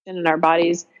in our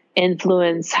bodies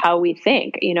influence how we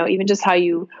think, even just how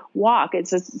you walk.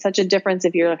 It's such a difference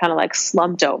if you're kind of like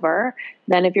slumped over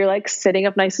than if you're like sitting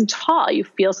up nice and tall. You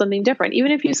feel something different.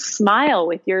 Even if you smile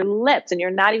with your lips and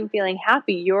you're not even feeling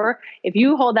happy, if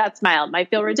you hold that smile, it might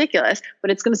feel ridiculous,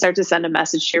 but it's going to start to send a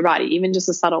message to your body, even just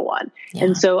a subtle one. Yeah.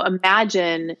 And so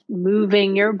imagine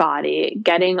moving your body,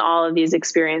 getting all of these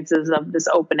experiences of this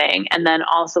opening, and then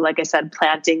also, like I said,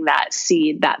 planting that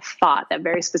seed, that thought, that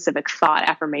very specific thought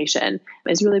affirmation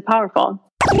is really powerful.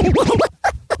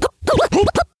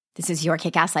 This is Your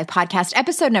Kick-Ass Life Podcast,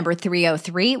 episode number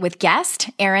 303 with guest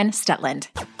Erin Stutland.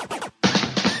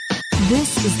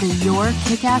 This is the Your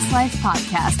Kick-Ass Life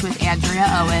Podcast with Andrea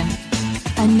Owen,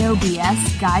 a no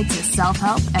BS guide to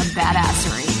self-help and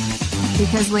badassery.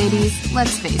 Because ladies,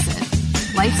 let's face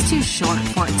it, life's too short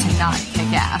for it to not kick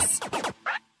ass.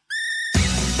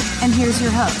 And here's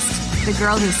your host, the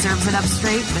girl who serves it up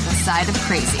straight with a side of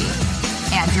crazy,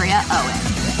 Andrea Owen.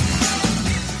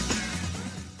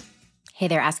 Hey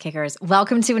there, ass kickers.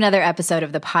 Welcome to another episode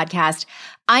of the podcast.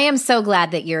 I am so glad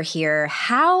that you're here.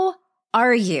 How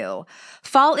are you?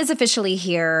 Fall is officially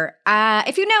here.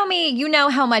 If you know me, you know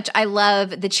how much I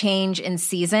love the change in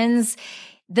seasons.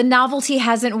 The novelty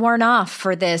hasn't worn off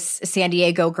for this San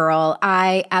Diego girl.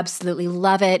 I absolutely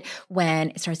love it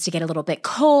when it starts to get a little bit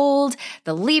cold,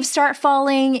 the leaves start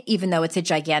falling, even though it's a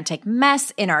gigantic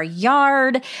mess in our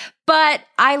yard. But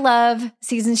I love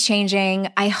seasons changing.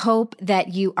 I hope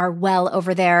that you are well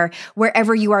over there,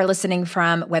 wherever you are listening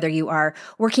from, whether you are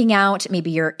working out,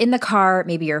 maybe you're in the car,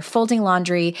 maybe you're folding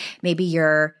laundry, maybe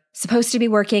you're supposed to be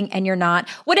working and you're not.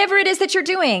 Whatever it is that you're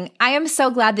doing, I am so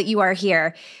glad that you are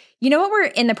here. You know what we're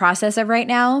in the process of right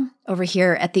now over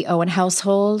here at the Owen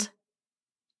household?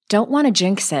 Don't want to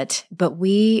jinx it, but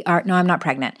no, I'm not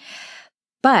pregnant,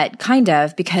 but kind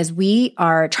of, because we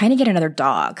are trying to get another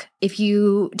dog. If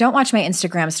you don't watch my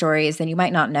Instagram stories, then you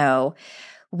might not know.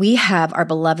 We have our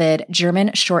beloved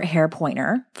German short hair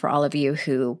pointer, for all of you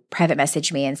who private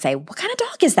message me and say, what kind of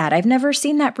dog is that? I've never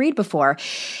seen that breed before.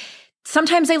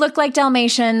 Sometimes they look like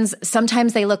Dalmatians.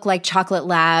 Sometimes they look like chocolate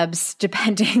labs,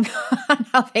 depending on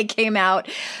how they came out.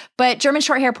 But German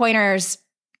short hair pointers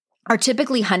are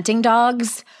typically hunting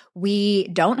dogs. We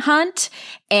don't hunt.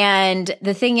 And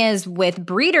the thing is, with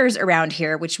breeders around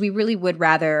here, which we really would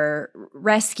rather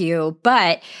rescue,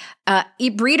 but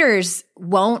breeders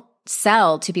won't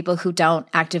sell to people who don't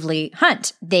actively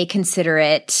hunt. They consider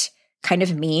it kind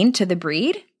of mean to the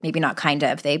breed. Maybe not kind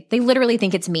of. They literally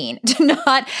think it's mean to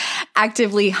not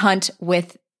actively hunt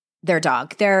with their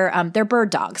dog. They're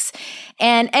bird dogs.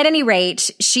 And at any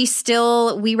rate,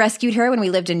 we rescued her when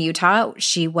we lived in Utah.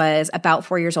 She was about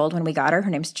 4 years old when we got her. Her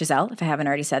name's Giselle, if I haven't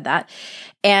already said that.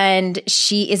 And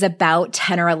she is about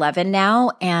 10 or 11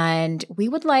 now. And we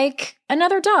would like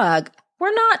another dog.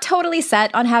 We're not totally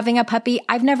set on having a puppy.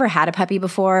 I've never had a puppy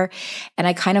before, and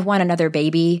I kind of want another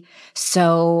baby.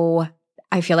 So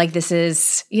I feel like this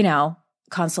is,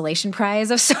 consolation prize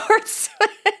of sorts.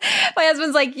 My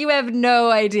husband's like, you have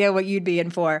no idea what you'd be in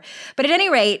for. But at any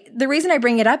rate, the reason I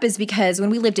bring it up is because when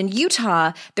we lived in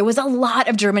Utah, there was a lot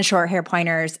of German short hair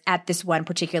pointers at this one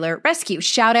particular rescue.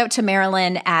 Shout out to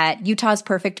Marilyn at Utah's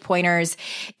Perfect Pointers.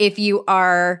 If you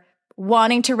are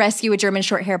wanting to rescue a German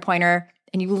short hair pointer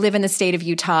and you live in the state of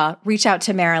Utah, reach out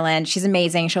to Marilyn. She's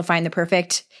amazing. She'll find the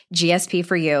perfect GSP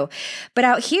for you. But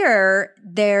out here,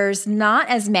 there's not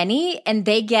as many, and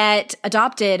they get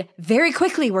adopted very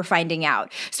quickly, we're finding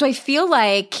out. So I feel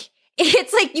like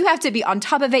it's like you have to be on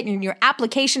top of it, and your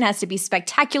application has to be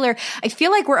spectacular. I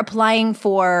feel like we're applying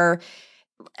for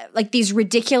like these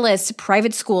ridiculous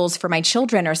private schools for my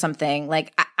children or something.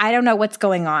 Like, I don't know what's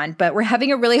going on, but we're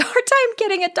having a really hard time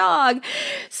getting a dog.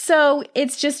 So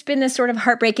it's just been this sort of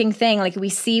heartbreaking thing. Like, we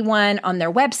see one on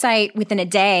their website within a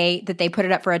day that they put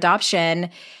it up for adoption,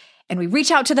 and we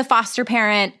reach out to the foster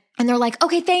parent and they're like,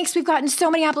 okay, thanks. We've gotten so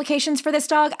many applications for this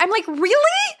dog. I'm like,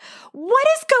 really? What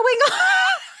is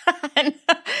going on?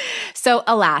 So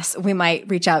alas, we might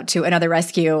reach out to another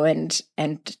rescue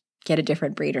and get a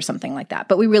different breed or something like that.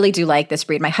 But we really do like this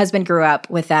breed. My husband grew up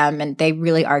with them, and they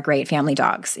really are great family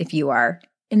dogs if you are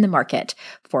in the market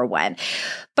for one.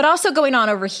 But also going on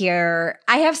over here,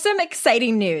 I have some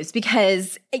exciting news,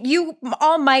 because you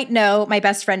all might know my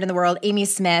best friend in the world, Amy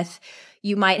Smith.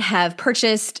 You might have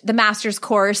purchased the master's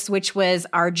course, which was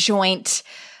our joint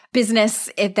business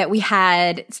that we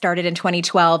had started in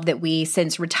 2012 that we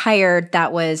since retired.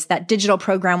 That digital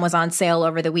program was on sale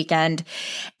over the weekend.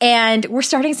 And we're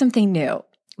starting something new.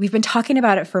 We've been talking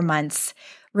about it for months.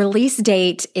 Release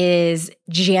date is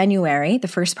January, the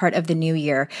first part of the new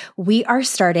year. We are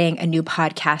starting a new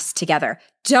podcast together.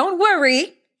 Don't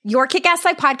worry. Your Kick-Ass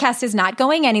Life podcast is not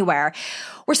going anywhere.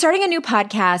 We're starting a new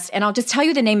podcast, and I'll just tell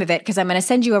you the name of it because I'm going to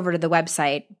send you over to the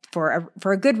website for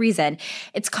a good reason.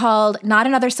 It's called Not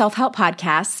Another Self-Help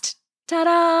Podcast.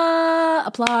 Ta-da!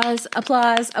 Applause,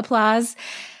 applause, applause.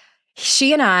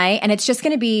 She and I, and it's just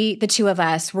going to be the two of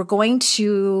us, we're going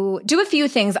to do a few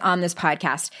things on this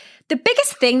podcast. The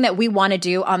biggest thing that we want to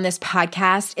do on this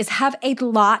podcast is have a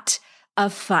lot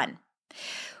of fun.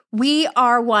 We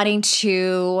are wanting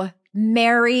to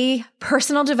marry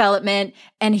personal development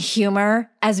and humor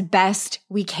as best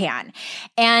we can.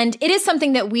 And it is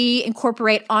something that we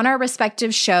incorporate on our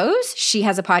respective shows. She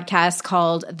has a podcast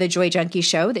called The Joy Junkie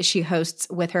Show that she hosts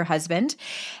with her husband.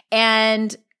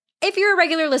 And if you're a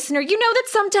regular listener, you know that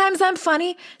sometimes I'm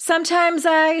funny. Sometimes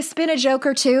I spin a joke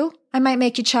or two. I might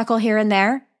make you chuckle here and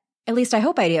there. At least I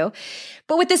hope I do.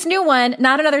 But with this new one,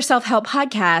 Not Another Self-Help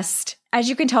Podcast, as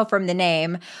you can tell from the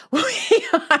name, we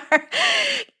are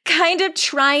kind of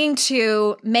trying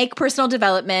to make personal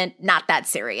development not that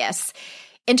serious.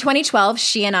 In 2012,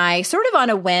 she and I, sort of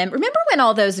on a whim, remember when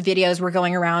all those videos were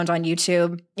going around on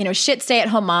YouTube? You know, shit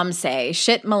stay-at-home moms say,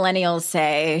 shit millennials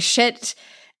say, shit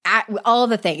all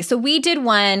the things. So we did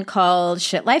one called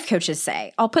Shit Life Coaches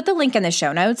Say. I'll put the link in the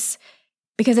show notes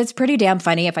because it's pretty damn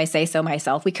funny if I say so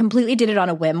myself. We completely did it on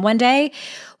a whim one day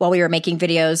while we were making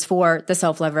videos for the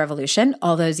Self-Love Revolution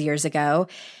all those years ago.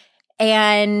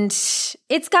 And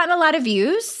it's gotten a lot of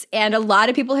views, and a lot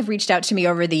of people have reached out to me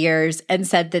over the years and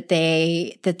said that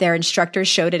their instructors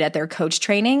showed it at their coach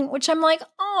training, which I'm like,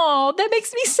 oh, that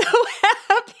makes me so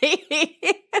happy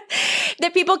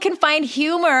that people can find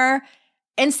humor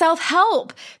and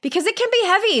self-help, because it can be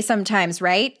heavy sometimes,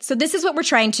 right? So this is what we're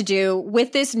trying to do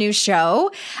with this new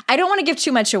show. I don't want to give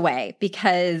too much away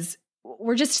because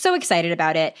we're just so excited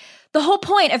about it. The whole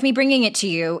point of me bringing it to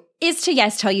you is to,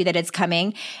 yes, tell you that it's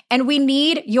coming, and we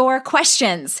need your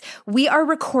questions. We are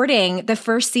recording the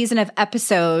first season of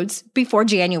episodes before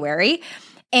January,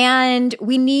 and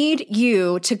we need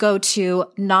you to go to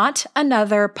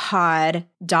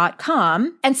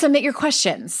notanotherpod.com and submit your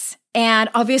questions. And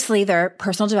obviously, they're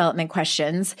personal development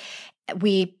questions.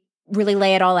 We really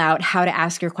lay it all out, how to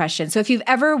ask your questions. So if you've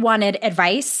ever wanted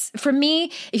advice from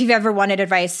me, if you've ever wanted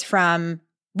advice from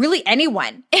really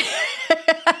anyone,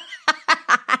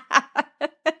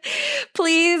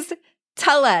 please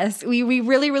tell us. We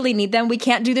really, really need them. We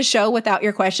can't do the show without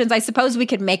your questions. I suppose we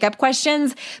could make up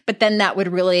questions, but then that would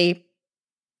really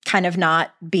kind of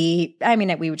not be, I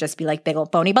mean, we would just be like big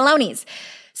old phony balonies.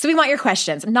 So we want your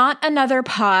questions.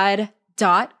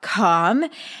 Notanotherpod.com.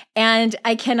 And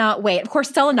I cannot wait. Of course,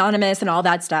 it's all anonymous and all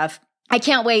that stuff. I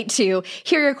can't wait to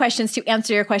hear your questions, to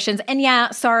answer your questions. And yeah,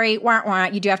 sorry,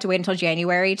 you do have to wait until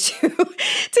January to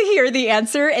hear the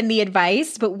answer and the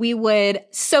advice. But we would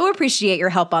so appreciate your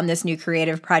help on this new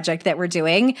creative project that we're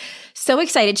doing. So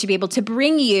excited to be able to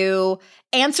bring you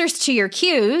answers to your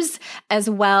cues, as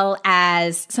well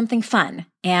as something fun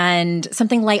and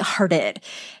something lighthearted,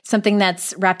 something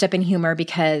that's wrapped up in humor,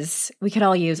 because we could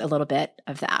all use a little bit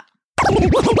of that.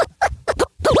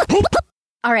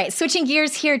 All right, switching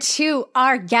gears here to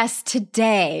our guest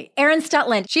today, Erin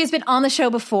Stutland. She has been on the show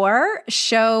before,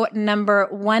 show number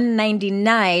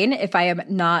 199, if I am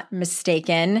not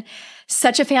mistaken.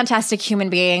 Such a fantastic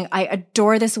human being. I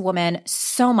adore this woman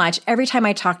so much. Every time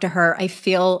I talk to her, I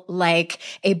feel like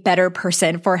a better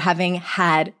person for having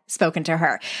had spoken to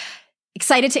her.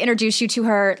 Excited to introduce you to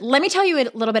her. Let me tell you a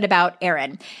little bit about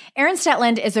Erin. Erin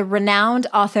Stutland is a renowned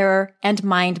author and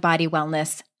mind-body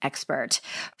wellness expert.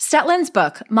 Stutland's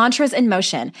book, Mantras in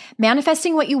Motion,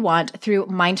 Manifesting What You Want Through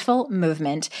Mindful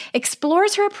Movement,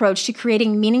 explores her approach to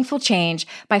creating meaningful change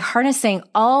by harnessing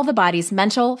all the body's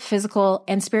mental, physical,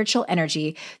 and spiritual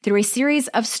energy through a series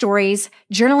of stories,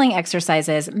 journaling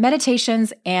exercises,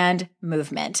 meditations, and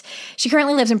movement. She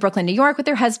currently lives in Brooklyn, New York with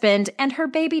her husband and her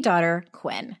baby daughter,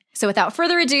 Quinn. So without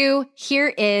further ado, here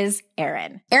is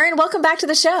Erin. Erin, welcome back to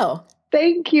the show.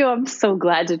 Thank you. I'm so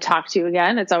glad to talk to you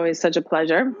again. It's always such a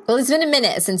pleasure. Well, it's been a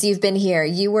minute since you've been here.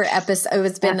 You were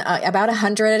it's been about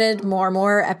 100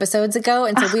 more episodes ago.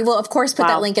 And so we will, of course, put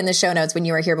that link in the show notes when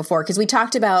you were here before, because we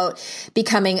talked about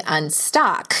becoming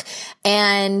unstuck.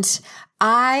 And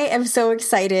I am so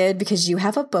excited because you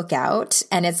have a book out,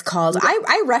 and it's called,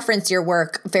 I reference your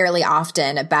work fairly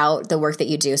often about the work that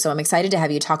you do. So I'm excited to have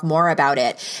you talk more about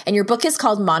it. And your book is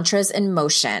called Mantras in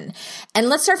Motion. And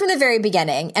let's start from the very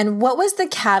beginning. And what was the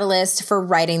catalyst for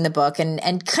writing the book,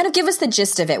 and kind of give us the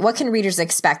gist of it? What can readers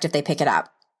expect if they pick it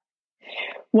up?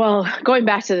 Well, going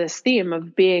back to this theme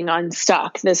of being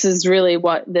unstuck, this is really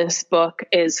what this book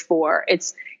is for.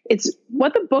 It's it's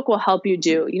what the book will help you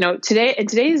do. Today, in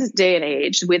today's day and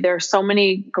age, there are so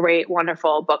many great,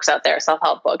 wonderful books out there,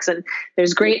 self-help books, and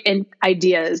there's great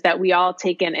ideas that we all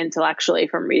take in intellectually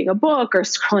from reading a book or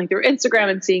scrolling through Instagram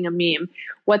and seeing a meme.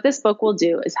 What this book will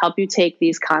do is help you take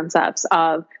these concepts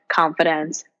of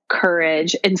confidence,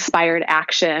 courage, inspired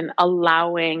action,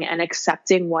 allowing and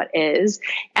accepting what is,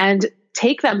 and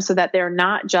take them so that they're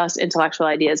not just intellectual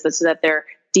ideas, but so that they're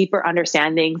deeper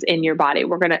understandings in your body.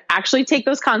 We're going to actually take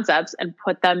those concepts and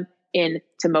put them into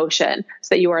motion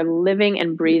so that you are living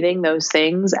and breathing those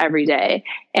things every day.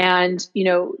 And,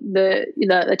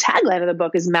 the tagline of the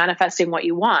book is manifesting what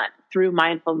you want through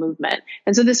mindful movement.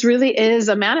 And so this really is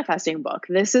a manifesting book.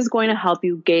 This is going to help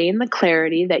you gain the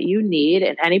clarity that you need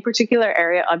in any particular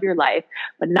area of your life,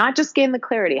 but not just gain the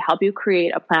clarity, help you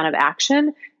create a plan of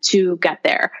action to get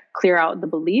there, clear out the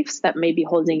beliefs that may be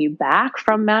holding you back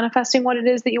from manifesting what it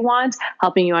is that you want,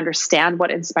 helping you understand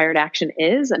what inspired action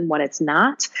is and what it's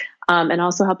not, and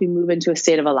also help you move into a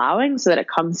state of allowing so that it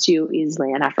comes to you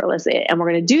easily and effortlessly. And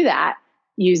we're going to do that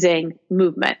using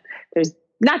movement. There's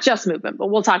not just movement, but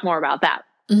we'll talk more about that.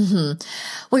 Mm-hmm.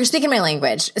 Well, you're speaking my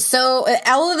language. So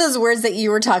all of those words that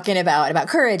you were talking about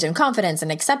courage and confidence and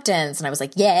acceptance. And I was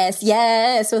like, yes,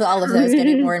 yes, with all of those,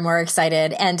 getting more and more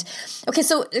excited. And okay,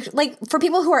 so like for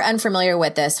people who are unfamiliar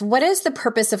with this, what is the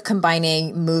purpose of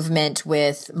combining movement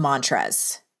with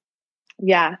mantras?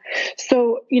 Yeah.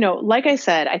 So, like I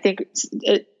said, I think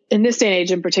in this day and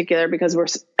age in particular, because we're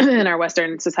in our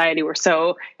Western society, we're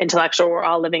so intellectual, we're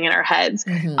all living in our heads.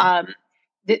 Mm-hmm.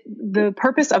 The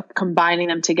purpose of combining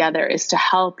them together is to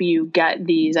help you get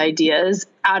these ideas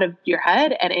out of your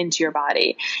head and into your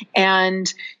body.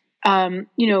 And,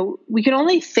 we can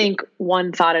only think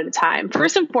one thought at a time.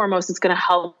 First and foremost, it's going to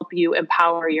help you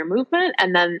empower your movement.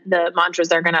 And then the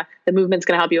movement's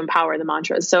going to help you empower the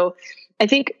mantras. So I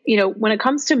think, when it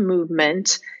comes to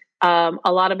movement, a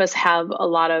lot of us have a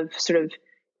lot of sort of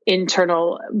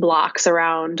internal blocks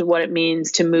around what it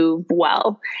means to move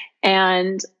well.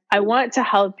 And I want to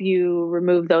help you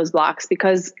remove those blocks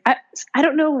because I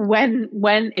don't know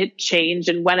when it changed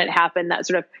and when it happened that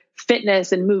sort of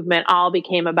fitness and movement all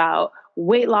became about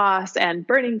weight loss and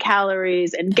burning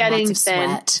calories and getting thin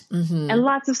mm-hmm. and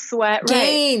lots of sweat.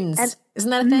 Gains. Right? Isn't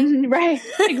that a thing? Right.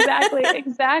 Exactly.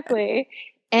 Exactly.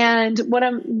 And what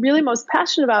I'm really most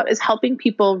passionate about is helping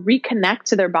people reconnect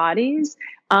to their bodies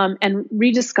and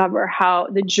rediscover how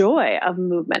the joy of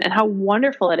movement and how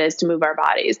wonderful it is to move our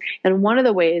bodies. And one of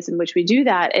the ways in which we do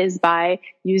that is by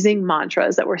using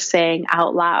mantras that we're saying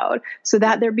out loud so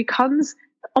that there becomes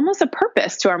almost a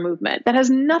purpose to our movement that has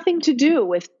nothing to do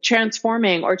with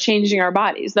transforming or changing our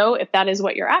bodies. Though if that is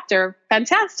what you're after,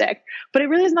 fantastic. But it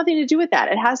really has nothing to do with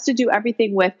that. It has to do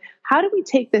everything with how do we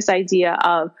take this idea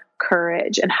of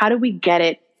courage and how do we get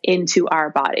it into our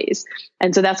bodies?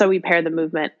 And so that's why we pair the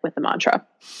movement with the mantra.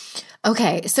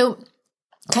 Okay. So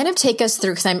kind of take us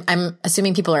through, because I'm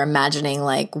assuming people are imagining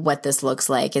like what this looks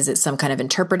like. Is it some kind of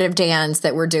interpretive dance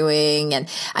that we're doing? And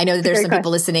I know there's some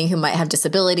people listening who might have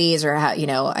disabilities or I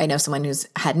know someone who's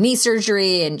had knee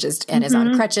surgery and is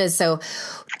on crutches. So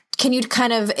can you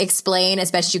kind of explain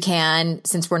as best you can,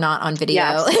 since we're not on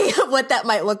video, what that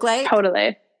might look like?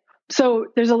 Totally. So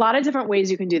there's a lot of different ways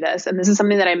you can do this. And this is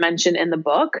something that I mentioned in the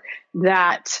book,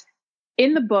 that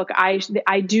in the book, I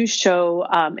do show,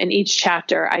 in each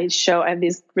chapter, I have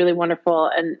these really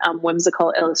wonderful and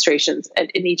whimsical illustrations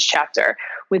in each chapter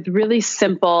with really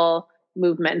simple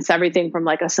movements, everything from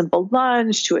like a simple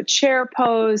lunge to a chair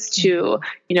pose to,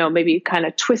 maybe kind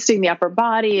of twisting the upper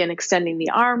body and extending the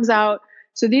arms out.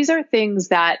 So these are things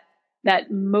that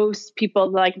most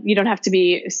people like. You don't have to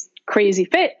be crazy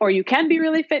fit, or you can be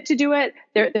really fit to do it.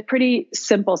 They're pretty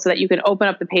simple so that you can open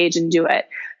up the page and do it.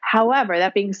 However,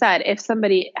 that being said, if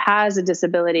somebody has a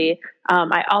disability,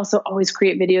 I also always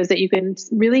create videos that you can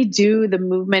really do the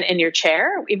movement in your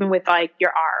chair, even with like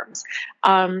your arms.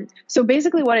 So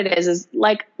basically what it is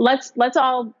like, let's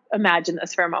all imagine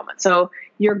this for a moment. So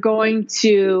you're going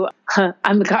to,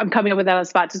 I'm coming up with that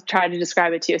spot to try to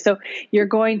describe it to you. So you're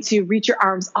going to reach your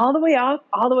arms all the way up,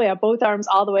 both arms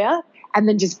all the way up, and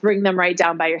then just bring them right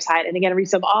down by your side. And again,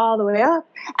 reach them all the way up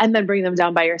and then bring them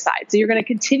down by your side. So you're going to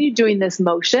continue doing this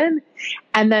motion.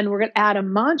 And then we're going to add a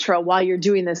mantra while you're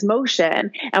doing this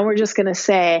motion. And we're just going to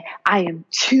say, I am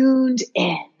tuned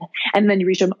in. And then you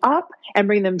reach them up and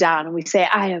bring them down. And we say,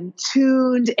 I am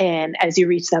tuned in as you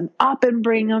reach them up and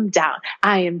bring them down.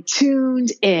 I am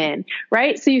tuned in,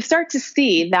 right? So you start to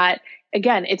see that,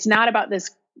 again, it's not about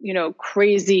this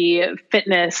crazy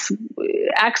fitness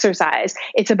exercise.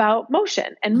 It's about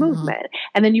motion and movement.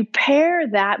 And then you pair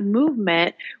that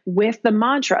movement with the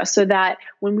mantra so that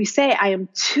when we say, I am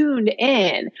tuned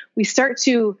in, we start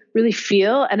to really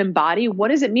feel and embody, what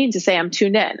does it mean to say, I'm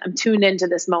tuned in? I'm tuned into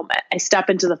this moment. I step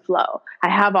into the flow. I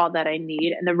have all that I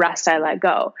need, and the rest I let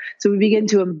go. So we begin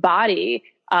to embody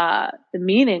the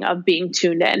meaning of being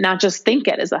tuned in, not just think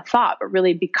it as a thought, but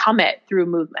really become it through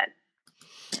movement.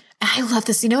 I love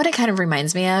this. You know what it kind of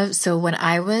reminds me of? So when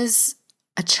I was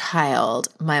a child,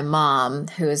 my mom,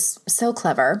 who is so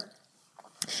clever,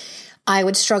 I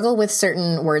would struggle with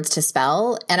certain words to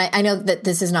spell. And I know that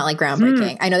this is not like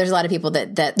groundbreaking. I know there's a lot of people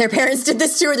that their parents did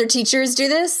this too, or their teachers do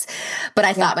this, but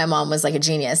I thought my mom was like a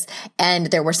genius. And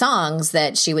there were songs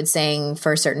that she would sing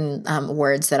for certain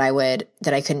words that I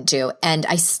couldn't do. And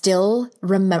I still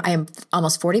remember, I am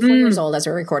almost 44 years old as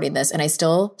we're recording this, and I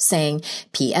still sang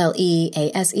Please,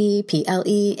 Please,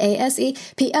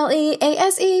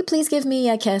 please give me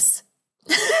a kiss.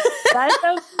 That's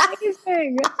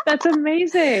amazing. That's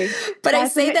amazing. But I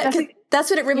say that because that's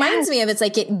what it reminds me of. It's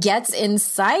like it gets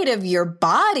inside of your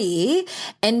body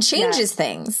and changes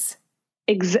things.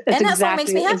 And that's what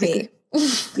makes me happy.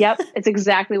 Yep. It's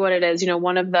exactly what it is.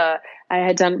 I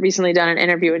had recently done an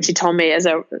interview, and she told me as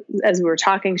we were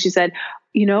talking, she said,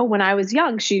 when I was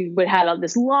young, she would have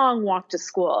this long walk to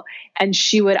school, and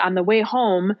she would, on the way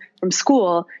home from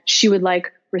school, she would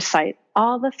recite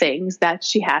all the things that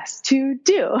she has to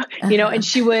do, and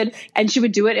she would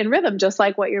do it in rhythm, just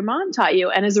like what your mom taught you.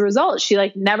 And as a result,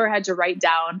 she never had to write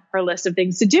down her list of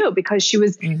things to do because she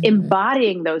was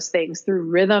embodying those things through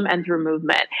rhythm and through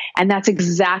movement. And that's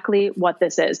exactly what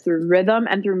this is. Through rhythm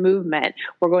and through movement,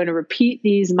 we're going to repeat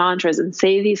these mantras and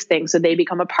say these things so they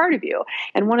become a part of you.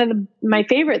 And one of my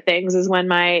favorite things is when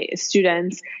my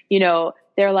students,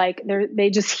 they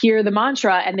just hear the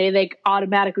mantra and they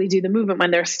automatically do the movement.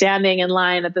 When they're standing in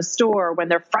line at the store, when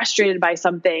they're frustrated by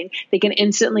something, they can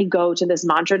instantly go to this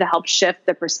mantra to help shift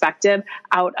the perspective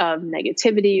out of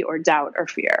negativity or doubt or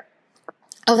fear.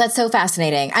 Oh, that's so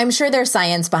fascinating. I'm sure there's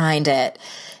science behind it,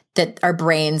 that our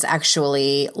brains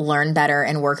actually learn better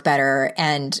and work better.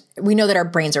 And we know that our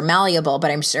brains are malleable, but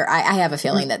I'm sure I have a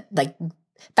feeling that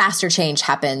faster change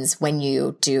happens when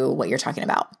you do what you're talking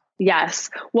about. Yes.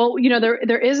 Well,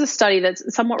 there is a study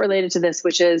that's somewhat related to this,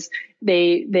 which is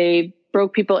they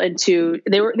broke people into,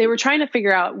 they were trying to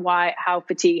figure out how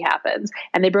fatigue happens.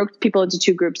 And they broke people into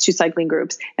two cycling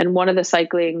groups. And one of the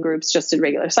cycling groups just did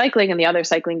regular cycling, and the other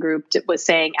cycling group was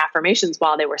saying affirmations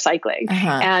while they were cycling.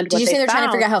 And did you say they're trying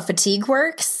to figure out how fatigue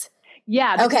works?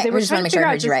 Yeah. Okay. We just want to make sure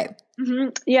I heard you right.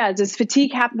 Yeah. Does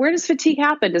fatigue happen? Where does fatigue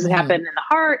happen? Does it happen in the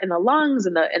heart, in the lungs,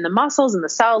 in the muscles, in the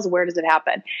cells? Where does it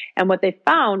happen? And what they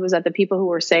found was that the people who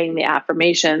were saying the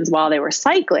affirmations while they were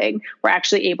cycling were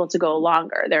actually able to go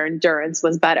longer. Their endurance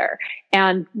was better.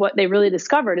 And what they really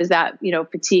discovered is that,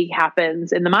 fatigue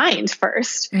happens in the mind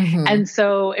first. And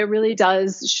so it really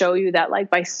does show you that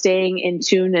by staying in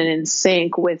tune and in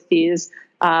sync with these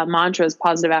mantras,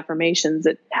 positive affirmations,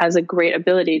 it has a great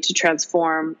ability to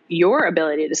transform your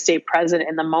ability to stay present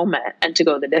in the moment and to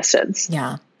go the distance.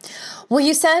 Yeah. Well,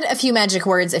 you said a few magic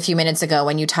words a few minutes ago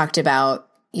when you talked about,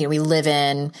 we live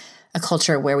in a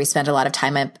culture where we spend a lot of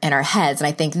time in our heads. And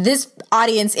I think this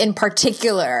audience in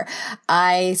particular,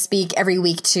 I speak every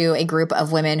week to a group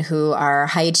of women who are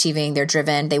high achieving, they're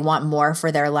driven, they want more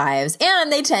for their lives, and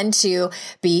they tend to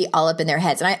be all up in their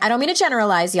heads. And I don't mean to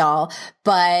generalize, y'all,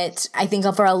 but I think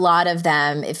for a lot of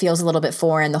them, it feels a little bit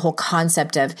foreign, the whole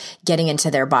concept of getting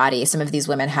into their body. Some of these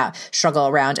women struggle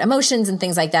around emotions and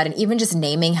things like that, and even just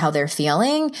naming how they're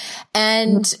feeling.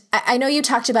 And I know you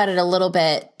talked about it a little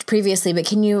bit previously, but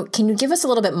can you give us a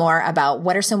little bit more about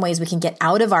what are some ways we can get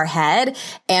out of our head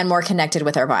and more connected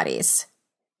with our bodies?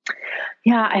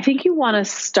 Yeah, I think you want to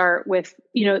start with,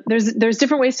 there's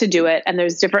different ways to do it, and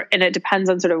and it depends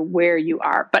on sort of where you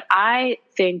are. But I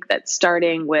think that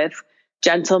starting with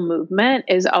gentle movement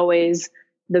is always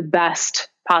the best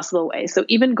possible way. So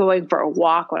even going for a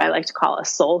walk, what I like to call a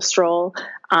soul stroll,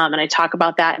 and I talk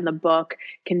about that in the book,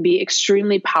 can be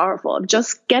extremely powerful of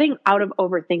just getting out of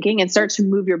overthinking and start to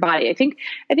move your body. I think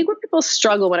where people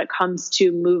struggle when it comes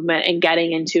to movement and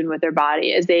getting in tune with their body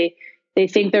is they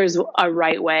think there's a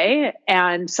right way.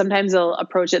 And sometimes they'll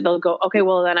approach it. They'll go, okay,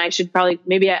 well then I should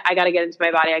maybe I got to get into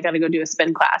my body. I got to go do a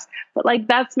spin class, but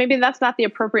that's not the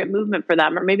appropriate movement for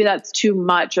them. Or maybe that's too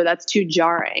much, or that's too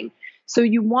jarring. So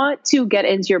you want to get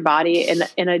into your body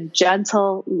in a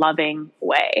gentle, loving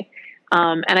way.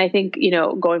 And I think,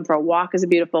 going for a walk is a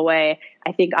beautiful way.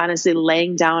 I think honestly,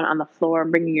 laying down on the floor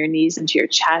and bringing your knees into your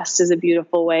chest is a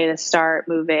beautiful way to start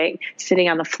moving. Sitting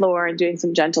on the floor and doing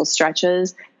some gentle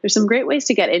stretches. There's some great ways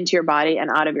to get into your body and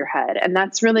out of your head. And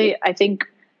that's really, I think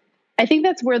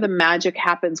that's where the magic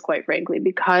happens, quite frankly,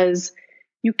 because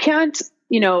you can't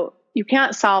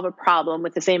solve a problem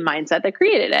with the same mindset that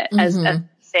created it, as the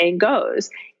saying goes.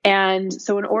 And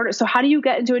so how do you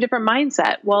get into a different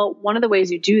mindset? Well, one of the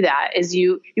ways you do that is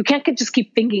you can't just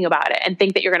keep thinking about it and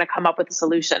think that you're going to come up with a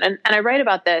solution. And I write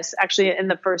about this actually in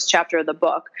the first chapter of the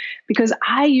book, because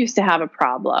I used to have a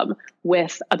problem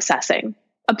with obsessing,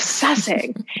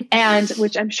 and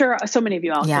which I'm sure so many of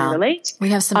you all can relate. We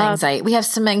have some anxiety. We have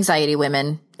some anxiety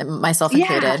women, myself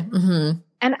included. Yeah. Mm-hmm.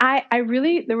 And I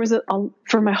really, there was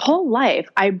for my whole life,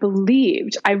 I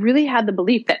really had the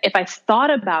belief that if I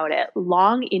thought about it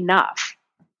long enough,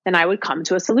 then I would come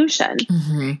to a solution.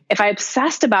 Mm-hmm. If I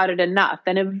obsessed about it enough,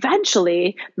 then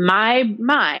eventually my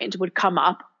mind would come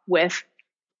up with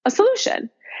a solution.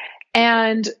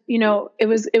 And,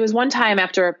 it was one time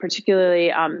after a particularly,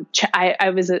 I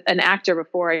was an actor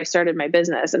before I started my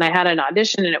business, and I had an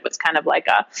audition, and it was kind of like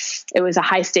it was a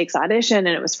high stakes audition, and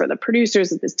it was for the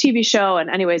producers of this TV show. And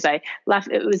anyways, I left.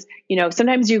 It was,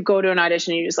 sometimes you go to an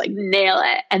audition and you just like nail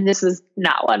it. And this was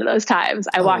not one of those times.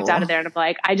 I walked out of there and I'm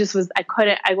like, I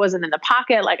wasn't in the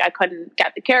pocket. Like I couldn't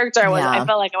get the character. I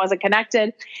felt like I wasn't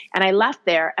connected. And I left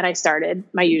there and I started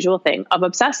my usual thing of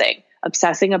obsessing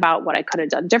about what I could have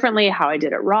done differently, how I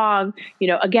did it wrong,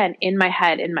 again, in my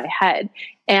head.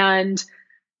 And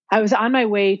I was on my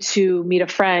way to meet a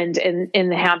friend in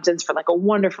the Hamptons for like a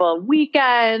wonderful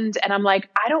weekend. And I'm like,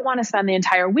 I don't want to spend the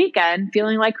entire weekend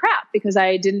feeling like crap because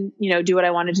I didn't, do what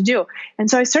I wanted to do. And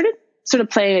so I started sort of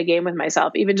playing a game with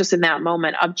myself, even just in that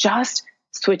moment of just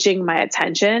switching my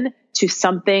attention to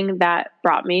something that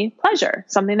brought me pleasure,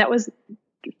 something that was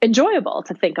enjoyable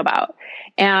to think about.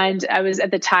 And I was at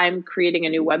the time creating a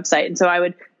new website. And so I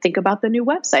would think about the new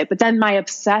website, but then my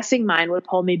obsessing mind would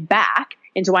pull me back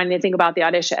into wanting to think about the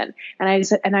audition. And I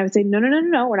would say, no,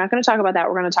 we're not going to talk about that.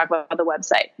 We're going to talk about the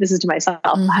website. This is to myself,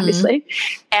 obviously.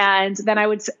 And then I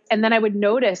would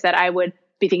notice that I would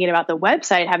be thinking about the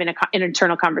website, having an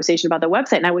internal conversation about the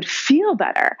website, and I would feel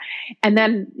better. And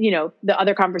then, the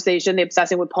other conversation, the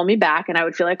obsessing would pull me back and I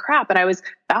would feel like crap. And I was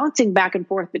bouncing back and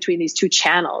forth between these two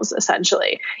channels,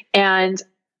 essentially. And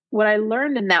what I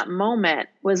learned in that moment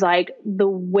was like, the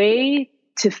way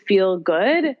to feel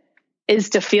good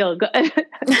is to feel good.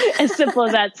 As simple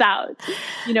as that sounds.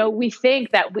 We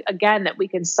think that we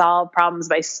can solve problems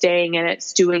by staying in it,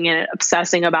 stewing in it,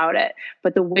 obsessing about it.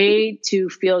 But the way to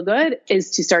feel good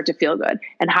is to start to feel good.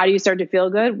 And how do you start to feel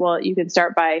good? Well, you can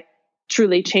start by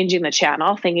truly changing the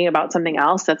channel, thinking about something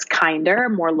else that's kinder,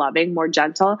 more loving, more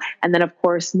gentle. And then of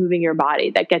course, moving your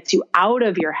body that gets you out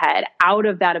of your head, out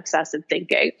of that obsessive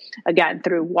thinking, again,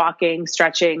 through walking,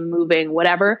 stretching, moving,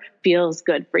 whatever feels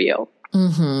good for you.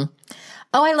 Mm-hmm.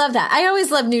 Oh, I love that. I always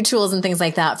love new tools and things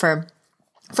like that for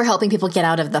helping people get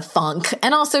out of the funk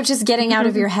and also just getting out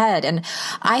of your head. And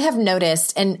I have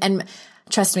noticed, and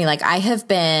trust me, like I have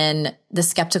been the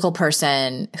skeptical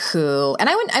person who, and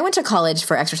I went to college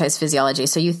for exercise physiology.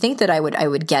 So you think that I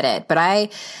would get it, but I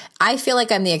feel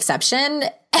like I'm the exception.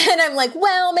 And I'm like,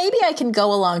 well, maybe I can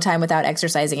go a long time without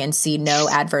exercising and see no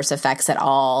adverse effects at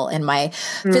all in my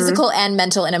physical and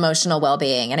mental and emotional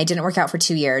well-being. And I didn't work out for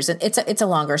 2 years. It's a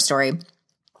longer story.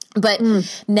 But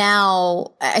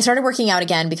now I started working out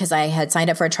again because I had signed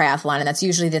up for a triathlon, and that's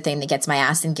usually the thing that gets my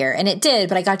ass in gear. And it did,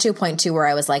 but I got to a point too where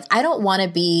I was like, I don't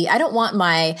want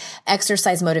my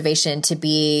exercise motivation to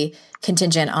be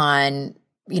contingent on,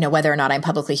 whether or not I'm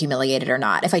publicly humiliated or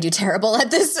not, if I do terrible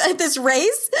at this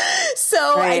race.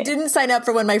 So I didn't sign up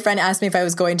for when my friend asked me if I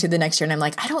was going to the next year. And I'm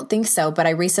like, I don't think so. But I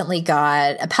recently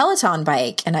got a Peloton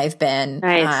bike, and I've been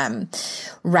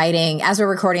riding, as we're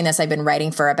recording this, I've been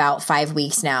riding for about 5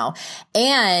 weeks now.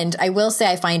 And I will say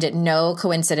I find it no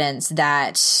coincidence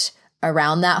that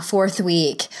around that 4th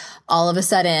week, all of a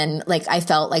sudden, like I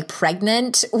felt like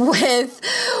pregnant with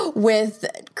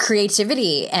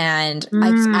creativity, and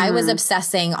I was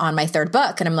obsessing on my 3rd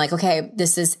book, and I'm like, okay,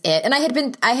 this is it. And I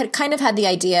had kind of had the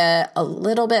idea a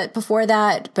little bit before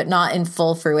that, but not in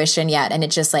full fruition yet. And it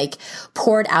just like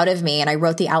poured out of me, and I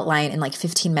wrote the outline in like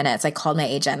 15 minutes. I called my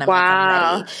agent, and I'm like,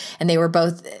 I'm ready. And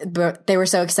they were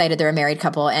so excited. They're a married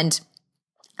couple. And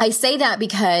I say that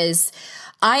because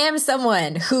I am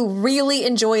someone who really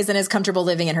enjoys and is comfortable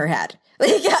living in her head.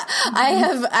 Like,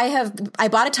 I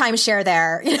bought a timeshare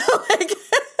there, like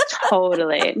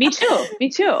Totally. Me too. Me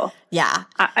too. Yeah.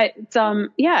 It's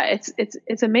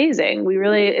amazing.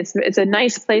 It's a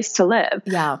nice place to live.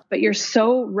 Yeah. But you're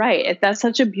so right. That's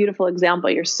such a beautiful example.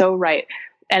 You're so right.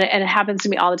 And it happens to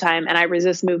me all the time. And I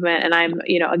resist movement, and I'm,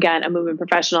 again, a movement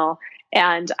professional,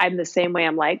 and I'm the same way.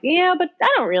 I'm like, yeah, but I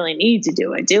don't really need to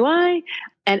do it, do I?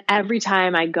 And every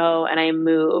time I go and I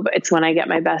move, it's when I get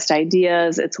my best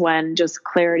ideas. It's when just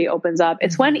clarity opens up.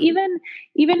 It's when even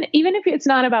if it's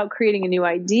not about creating a new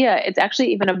idea, it's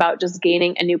actually even about just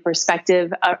gaining a new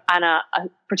perspective on a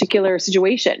particular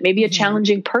situation, maybe a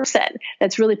challenging person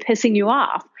that's really pissing you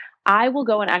off. I will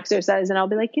go and exercise, and I'll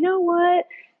be like, you know what?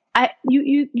 I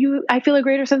feel a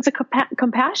greater sense of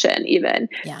compassion even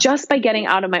just by getting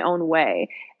out of my own way.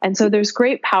 And so there's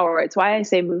great power. It's why I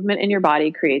say movement in your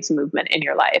body creates movement in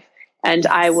your life. And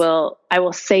I will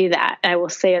say that. I will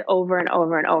say it over and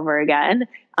over and over again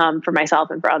for myself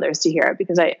and for others to hear it,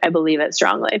 because I believe it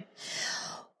strongly.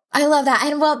 I love that.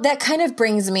 And well, that kind of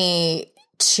brings me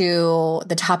to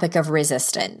the topic of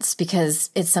resistance, because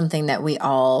it's something that we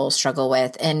all struggle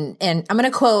with. And I'm going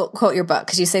to quote your book,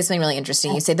 because you say something really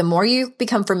interesting. You say, the more you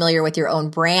become familiar with your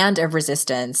own brand of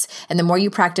resistance and the more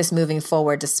you practice moving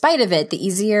forward despite of it, the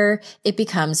easier it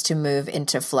becomes to move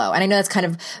into flow. And I know that's kind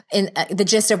of in the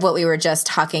gist of what we were just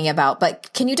talking about,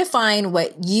 but can you define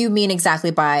what you mean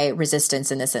exactly by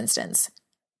resistance in this instance?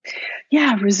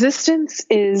 Yeah, resistance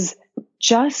is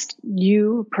just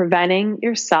you preventing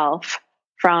yourself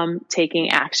from taking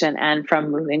action and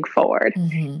from moving forward.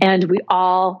 Mm-hmm. And we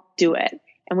all do it.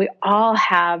 And we all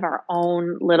have our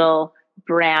own little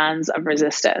brands of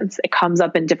resistance. It comes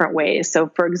up in different ways.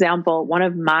 So for example, one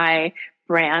of my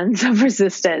brands of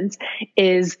resistance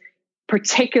is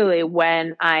particularly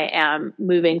when I am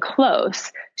moving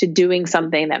close to doing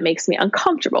something that makes me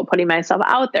uncomfortable, putting myself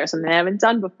out there, something I haven't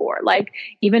done before, like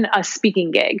even a speaking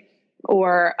gig.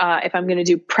 Or if I'm going to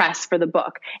do press for the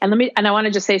book. And I want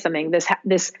to just say something.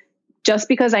 This just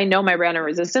because I know my brand of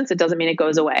resistance, it doesn't mean it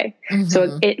goes away. Mm-hmm.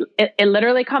 So it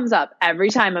literally comes up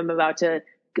every time I'm about to,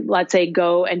 let's say,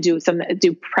 go and do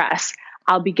press.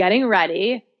 I'll be getting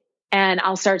ready, and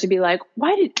I'll start to be like,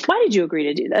 why did you agree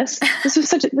to do this? This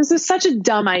is such a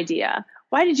dumb idea.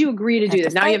 Why did you agree to do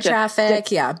this? Now you have traffic.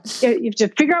 You have to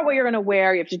figure out what you're going to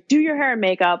wear. You have to do your hair and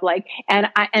makeup. And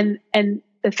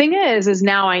the thing is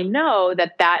now I know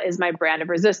that is my brand of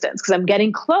resistance, because I'm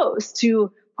getting close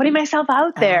to putting myself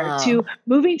out there, to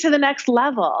moving to the next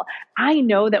level. I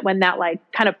know that when that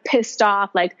kind of pissed off,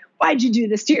 why'd you do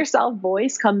this to yourself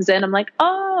voice comes in, I'm like,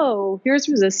 oh, here's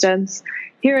resistance.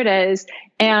 Here it is.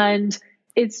 And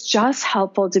it's just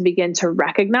helpful to begin to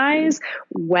recognize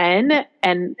when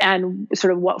and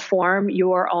sort of what form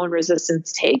your own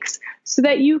resistance takes, so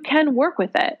that you can work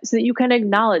with it, so that you can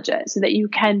acknowledge it, so that you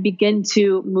can begin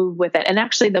to move with it. And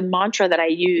actually the mantra that I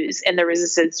use in the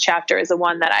resistance chapter is the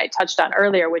one that I touched on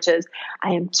earlier, which is,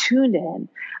 I am tuned in.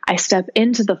 I step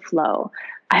into the flow.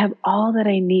 I have all that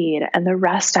I need, and the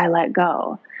rest I let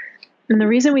go. And the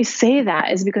reason we say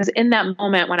that is because in that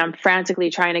moment when I'm frantically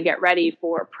trying to get ready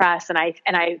for press, and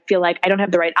I feel like I don't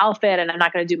have the right outfit and I'm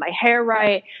not going to do my hair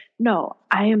right. No,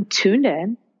 I am tuned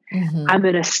in. Mm-hmm. I'm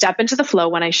going to step into the flow.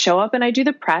 When I show up and I do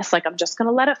the press, I'm just going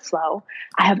to let it flow.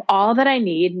 I have all that I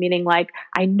need, meaning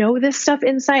I know this stuff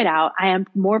inside out. I am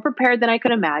more prepared than I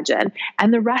could imagine.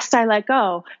 And the rest I let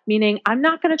go, meaning I'm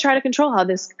not going to try to control how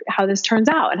this turns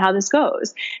out and how this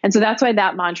goes. And so that's why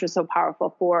that mantra is so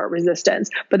powerful for resistance.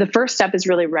 But the first step is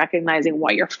really recognizing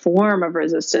what your form of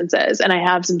resistance is. And I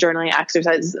have some journaling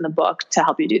exercises in the book to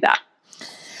help you do that.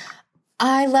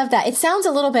 I love that. It sounds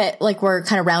a little bit like we're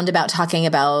kind of roundabout talking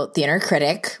about the inner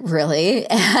critic, really.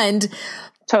 And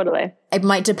totally, it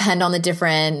might depend on the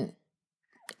different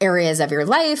areas of your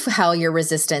life, how your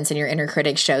resistance and your inner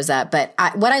critic shows up. But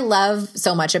what I love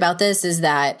so much about this is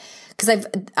that, because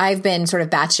I've been sort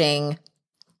of batching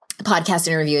podcast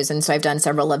interviews, and so I've done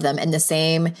several of them, and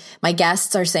my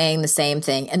guests are saying the same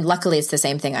thing, and luckily it's the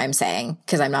same thing I'm saying,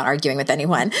 because I'm not arguing with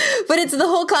anyone. But it's the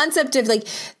whole concept of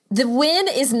the win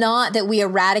is not that we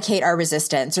eradicate our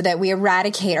resistance or that we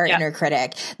eradicate our inner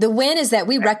critic. The win is that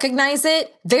we recognize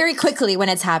it very quickly when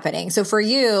it's happening. So for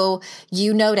you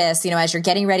notice, as you're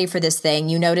getting ready for this thing,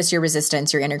 you notice your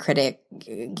resistance, your inner critic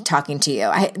talking to you.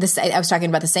 I was talking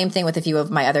about the same thing with a few of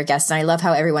my other guests, and I love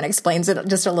how everyone explains it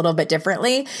just a little bit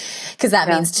differently, because that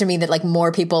means to me that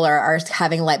more people are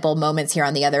having light bulb moments here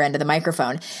on the other end of the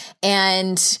microphone.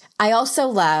 And I also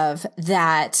love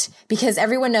that, because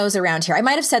everyone knows around here, I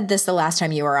might have said this the last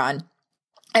time you were on,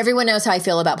 everyone knows how I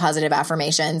feel about positive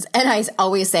affirmations. And I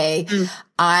always say,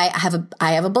 I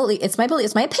have a belief. It's my belief.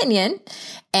 It's my opinion.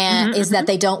 And is that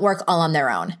they don't work all on their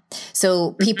own.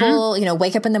 So people,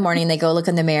 wake up in the morning, they go look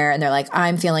in the mirror and they're like, I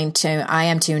am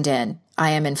tuned in.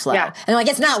 I am in flow. Yeah. And I'm like,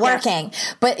 it's not working,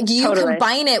 but you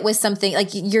combine it with something like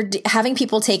you're having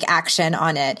people take action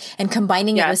on it and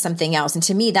combining it with something else. And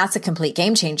to me, that's a complete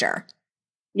game changer.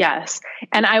 Yes.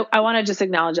 And I want to just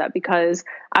acknowledge that because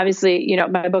obviously,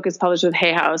 my book is published with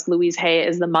Hay House. Louise Hay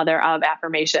is the mother of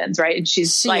affirmations, right? And she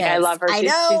I love her.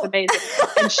 She's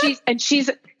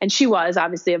amazing. and she was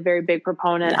obviously a very big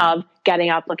proponent of getting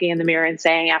up, looking in the mirror and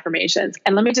saying affirmations.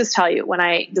 And let me just tell you, when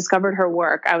I discovered her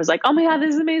work, I was like, oh my God,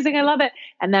 this is amazing. I love it.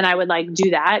 And then I would do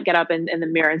that, get up in the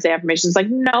mirror and say affirmations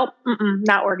nope,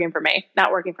 not working for me.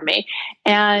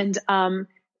 And,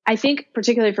 I think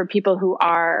particularly for people who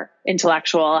are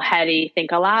intellectual, heady,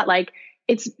 think a lot,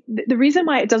 it's the reason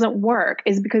why it doesn't work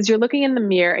is because you're looking in the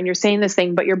mirror and you're saying this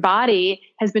thing, but your body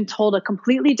has been told a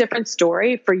completely different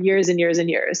story for years and years and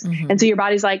years. Mm-hmm. And so your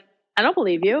body's like, I don't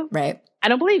believe you. Right. I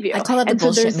don't believe you. I call it the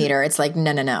bullshit meter. It's like,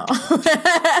 no.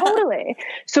 Totally.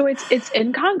 So it's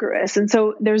incongruous. And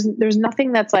so there's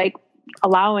nothing that's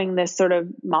allowing this sort of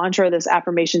mantra, this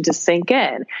affirmation to sink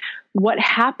in. What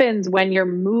happens when you're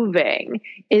moving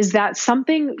is that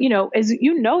something, as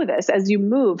as you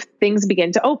move, things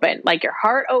begin to open, your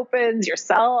heart opens, your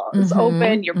cells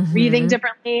open, you're breathing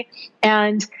differently.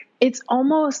 And it's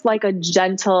almost like a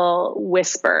gentle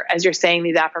whisper as you're saying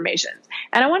these affirmations.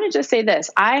 And I want to just say this.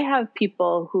 I have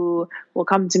people who will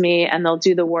come to me and they'll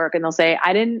do the work and they'll say,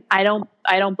 I don't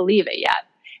believe it yet.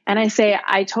 And I say,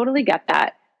 I totally get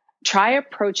that. Try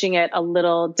approaching it a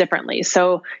little differently.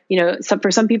 So,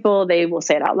 for some people, they will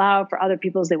say it out loud. For other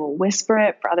people, they will whisper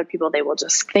it. For other people, they will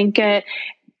just think it.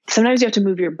 Sometimes you have to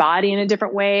move your body in a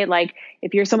different way.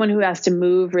 If you're someone who has to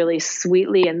move really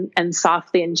sweetly and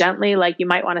softly and gently, you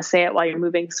might want to say it while you're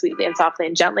moving sweetly and softly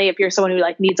and gently. If you're someone who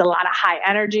needs a lot of high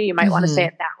energy, you might want to say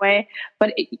it that way.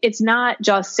 But it's not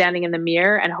just standing in the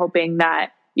mirror and hoping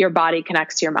that your body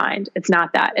connects to your mind. It's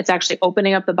not that. It's actually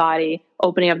opening up the body,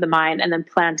 opening up the mind, and then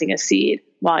planting a seed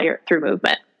while you're through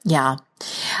movement. Yeah.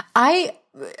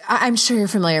 I'm sure you're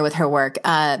familiar with her work,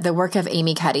 the work of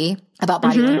Amy Cuddy about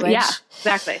body language. Yeah,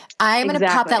 exactly. I'm going to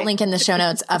pop that link in the show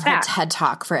notes of her TED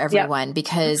Talk for everyone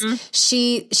because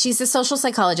she's a social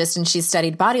psychologist and she's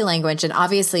studied body language. And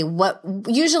obviously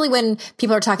usually when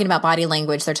people are talking about body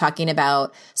language, they're talking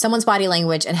about someone's body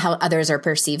language and how others are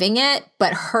perceiving it.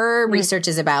 But her research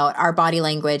is about our body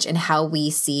language and how we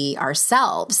see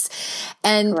ourselves.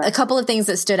 And a couple of things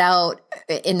that stood out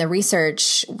in the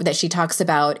research that she talks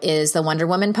about is the Wonder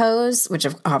Woman pose, which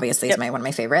obviously is one of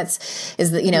my favorites, is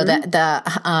that,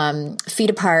 the feet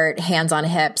apart, hands on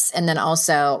hips. And then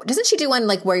also, doesn't she do one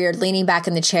where you're leaning back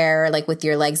in the chair, with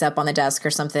your legs up on the desk or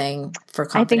something for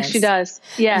confidence? I think she does.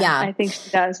 Yeah. I think she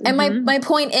does. And my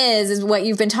point is what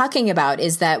you've been talking about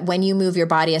is that when you move your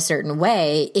body a certain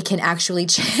way, it can actually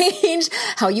change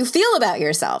how you feel about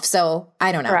yourself. So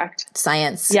I don't know. Correct.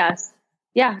 Science. Yes.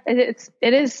 Yeah, it's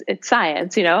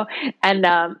science,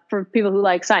 and for people who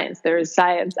like science, there is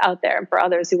science out there. And for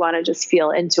others who want to just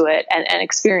feel into it and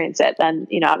experience it, then,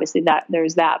 obviously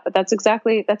there's that, but that's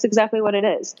exactly what it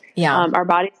is. Yeah. Our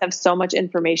bodies have so much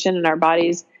information and our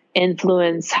bodies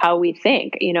influence how we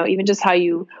think, even just how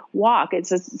you walk.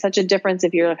 It's such a difference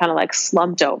if you're kind of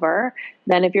slumped over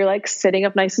than if you're sitting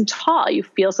up nice and tall. You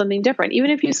feel something different.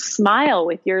 Even if you smile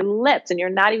with your lips and you're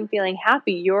not even feeling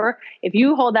happy, if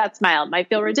you hold that smile, it might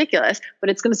feel ridiculous, but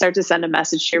it's going to start to send a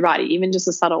message to your body, even just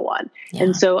a subtle one. Yeah.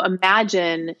 And so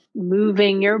imagine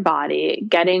moving your body,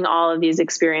 getting all of these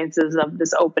experiences of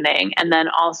this opening, and then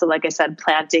also, like I said,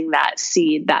 planting that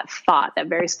seed, that thought, that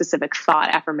very specific thought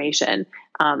affirmation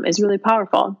is really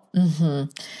powerful. Mm-hmm.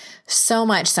 So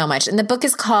much. And the book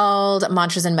is called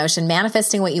Mantras in Motion,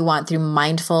 Manifesting What You Want Through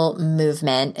Mindful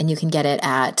Movement. And you can get it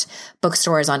at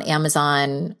bookstores, on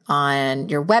Amazon, on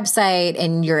your website,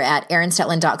 and you're at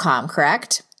erinstutland.com,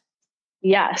 correct?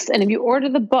 Yes. And if you order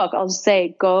the book, I'll just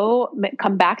say,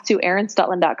 come back to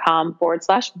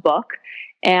erinstutland.com/book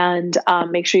and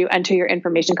make sure you enter your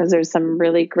information because there's some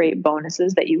really great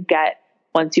bonuses that you get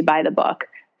once you buy the book.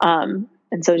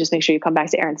 And so just make sure you come back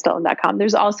to erinstutland.com.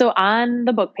 There's also on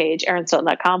the book page,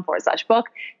 erinstutland.com/book,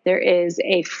 there is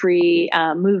a free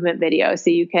movement video. So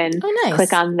you can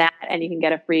click on that and you can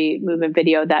get a free movement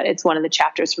video that it's one of the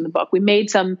chapters from the book. We made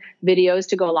some videos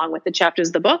to go along with the chapters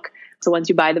of the book. So once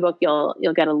you buy the book, you'll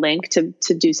get a link to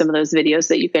do some of those videos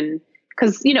so that you can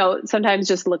because, sometimes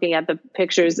just looking at the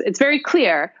pictures, it's very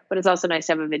clear, but it's also nice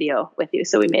to have a video with you.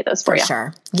 So we made those for you.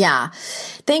 Sure. Yeah.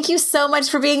 Thank you so much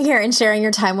for being here and sharing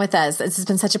your time with us. This has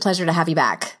been such a pleasure to have you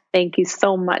back. Thank you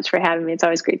so much for having me. It's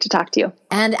always great to talk to you.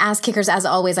 And Ass Kickers, as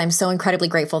always, I'm so incredibly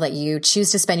grateful that you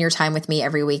choose to spend your time with me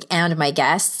every week and my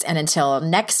guests. And until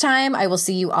next time, I will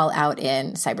see you all out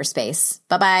in cyberspace.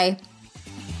 Bye-bye.